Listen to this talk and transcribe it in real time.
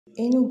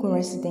Enugu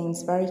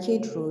residents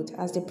barricade road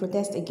as they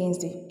protest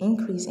against the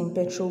increase in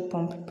petrol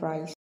pump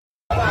price.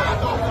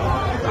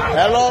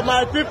 Hello,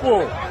 my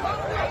people.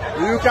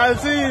 You can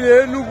see in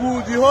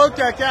Enugu, the whole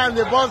KOKO and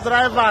the bus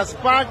drivers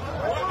park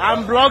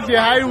and block the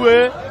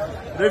highway,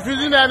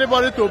 refusing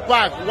anybody to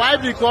park. Why?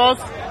 Because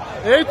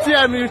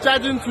ATM is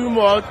charging too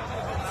much,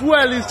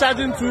 fuel is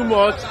charging too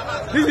much.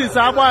 This is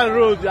Urban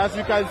Road, as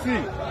you can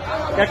see.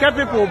 KOKO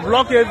people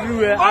block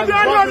everywhere and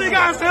saying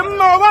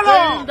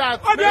that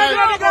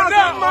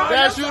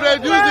they should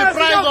reduce the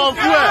price of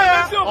fuel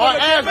or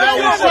else they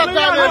will shut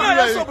down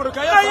everywhere.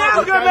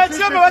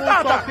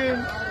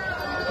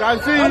 You can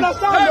see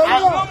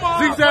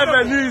 6th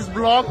Avenue is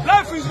blocked.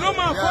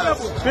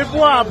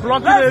 People are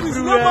blocking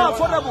everywhere.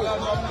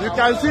 You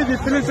can see the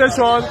filling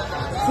station.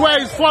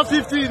 Fuel is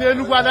 450 in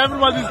Enugu and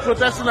everybody is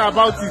protesting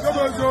about it.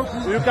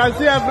 You can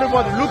see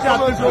everybody. Look at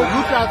people,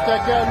 look at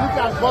KOKO, look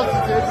at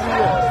buses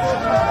everywhere.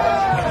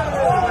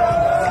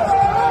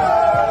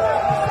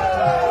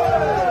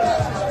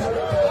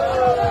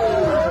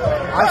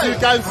 As you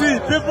can see,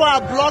 people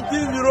are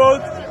blocking the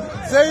road,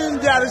 saying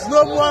there is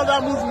no more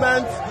other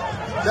movement.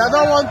 They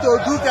don't want to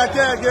do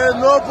KOKO again,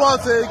 no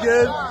bus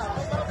again.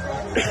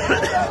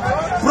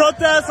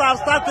 Protests have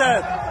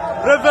started.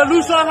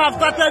 Revolution have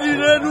started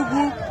in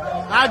Enugu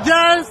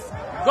against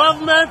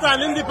government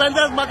and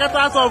independent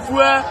marketers of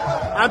fuel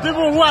and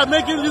people who are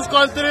making this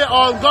country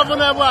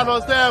ungovernable and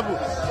unstable.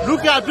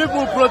 Look at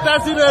people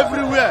protesting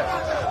everywhere.